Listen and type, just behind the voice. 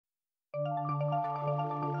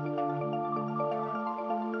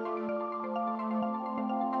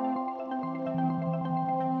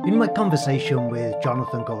In my conversation with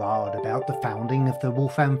Jonathan Gorard about the founding of the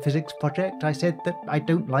Wolfram Physics Project, I said that I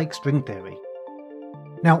don't like string theory.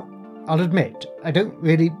 Now, I'll admit, I don't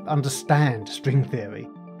really understand string theory.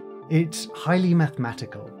 It's highly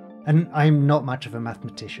mathematical, and I'm not much of a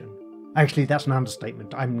mathematician. Actually, that's an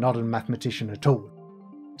understatement. I'm not a mathematician at all.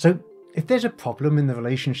 So, if there's a problem in the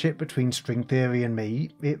relationship between string theory and me,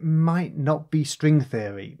 it might not be string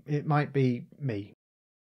theory. It might be me.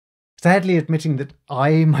 Sadly, admitting that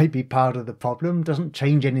I might be part of the problem doesn't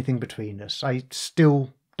change anything between us. I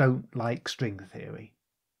still don't like string theory.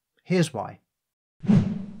 Here's why.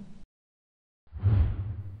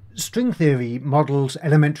 String theory models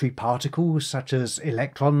elementary particles such as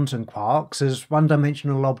electrons and quarks as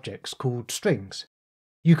one-dimensional objects called strings.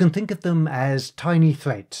 You can think of them as tiny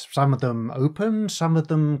threads, some of them open, some of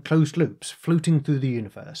them closed loops, floating through the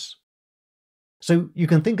universe. So you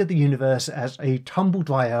can think of the universe as a tumble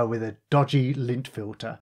dryer with a dodgy lint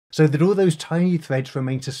filter, so that all those tiny threads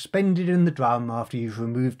remain suspended in the drum after you've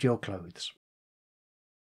removed your clothes.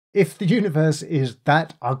 If the universe is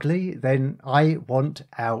that ugly, then I want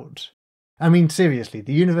out. I mean, seriously,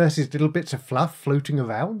 the universe is little bits of fluff floating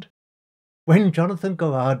around? When Jonathan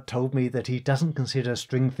Gorard told me that he doesn't consider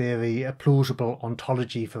string theory a plausible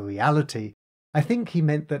ontology for reality, I think he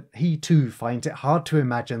meant that he too finds it hard to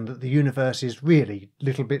imagine that the universe is really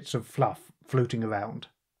little bits of fluff floating around.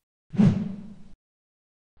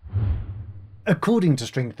 According to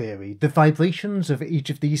string theory, the vibrations of each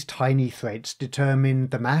of these tiny threads determine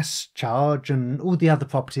the mass, charge, and all the other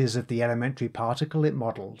properties of the elementary particle it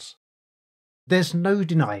models. There's no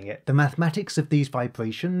denying it, the mathematics of these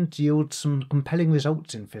vibrations yield some compelling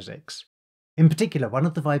results in physics. In particular, one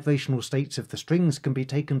of the vibrational states of the strings can be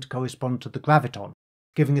taken to correspond to the graviton,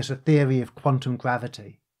 giving us a theory of quantum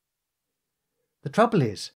gravity. The trouble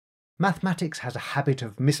is, mathematics has a habit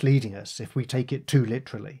of misleading us if we take it too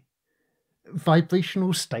literally.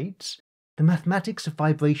 Vibrational states? The mathematics of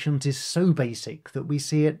vibrations is so basic that we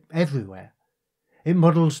see it everywhere. It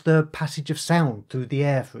models the passage of sound through the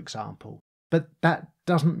air, for example, but that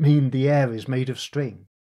doesn't mean the air is made of string.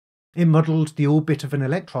 It models the orbit of an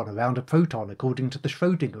electron around a proton according to the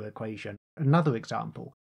Schrödinger equation, another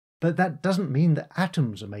example, but that doesn't mean that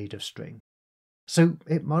atoms are made of string. So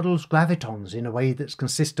it models gravitons in a way that's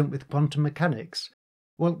consistent with quantum mechanics.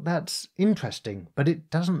 Well, that's interesting, but it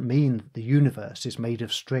doesn't mean that the universe is made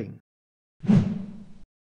of string.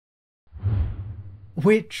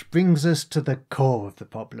 Which brings us to the core of the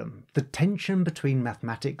problem, the tension between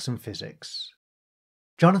mathematics and physics.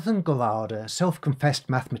 Jonathan Gorard, a self-confessed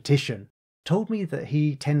mathematician, told me that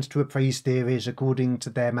he tends to appraise theories according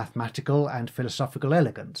to their mathematical and philosophical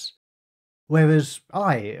elegance, whereas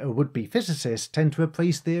I, a would-be physicist, tend to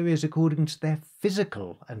appraise theories according to their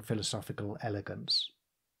physical and philosophical elegance.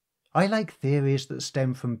 I like theories that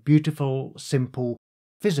stem from beautiful, simple,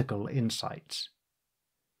 physical insights.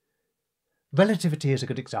 Relativity is a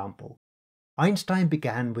good example. Einstein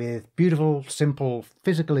began with beautiful, simple,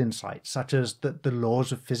 physical insights such as that the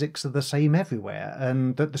laws of physics are the same everywhere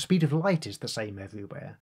and that the speed of light is the same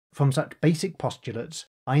everywhere. From such basic postulates,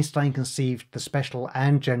 Einstein conceived the special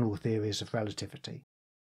and general theories of relativity.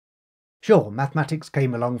 Sure, mathematics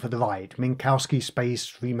came along for the ride, Minkowski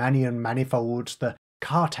space, Riemannian manifolds, the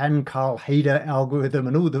Cartan-Karl-Haider algorithm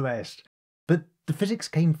and all the rest, but the physics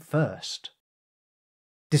came first.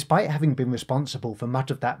 Despite having been responsible for much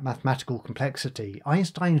of that mathematical complexity,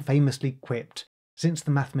 Einstein famously quipped, "Since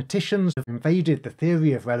the mathematicians have invaded the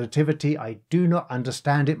theory of relativity, I do not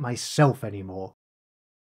understand it myself anymore."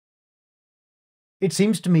 It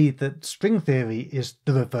seems to me that string theory is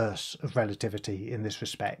the reverse of relativity in this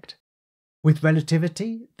respect. With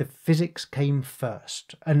relativity, the physics came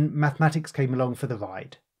first, and mathematics came along for the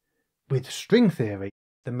ride. With string theory,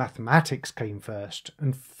 the mathematics came first,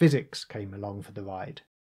 and physics came along for the ride.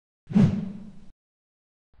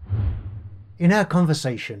 In our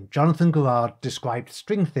conversation, Jonathan Gorard described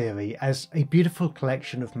string theory as a beautiful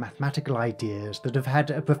collection of mathematical ideas that have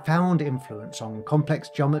had a profound influence on complex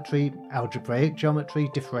geometry, algebraic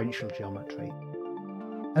geometry, differential geometry.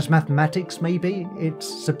 As mathematics may be, it's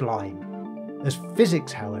sublime. As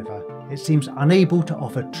physics, however, it seems unable to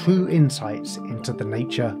offer true insights into the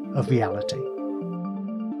nature of reality.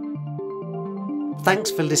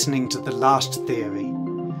 Thanks for listening to The Last Theory.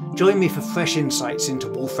 Join me for fresh insights into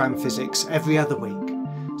Wolfram Physics every other week.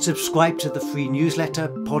 Subscribe to the free newsletter,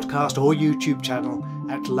 podcast or YouTube channel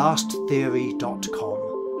at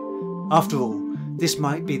lasttheory.com. After all, this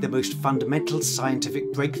might be the most fundamental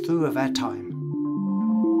scientific breakthrough of our time.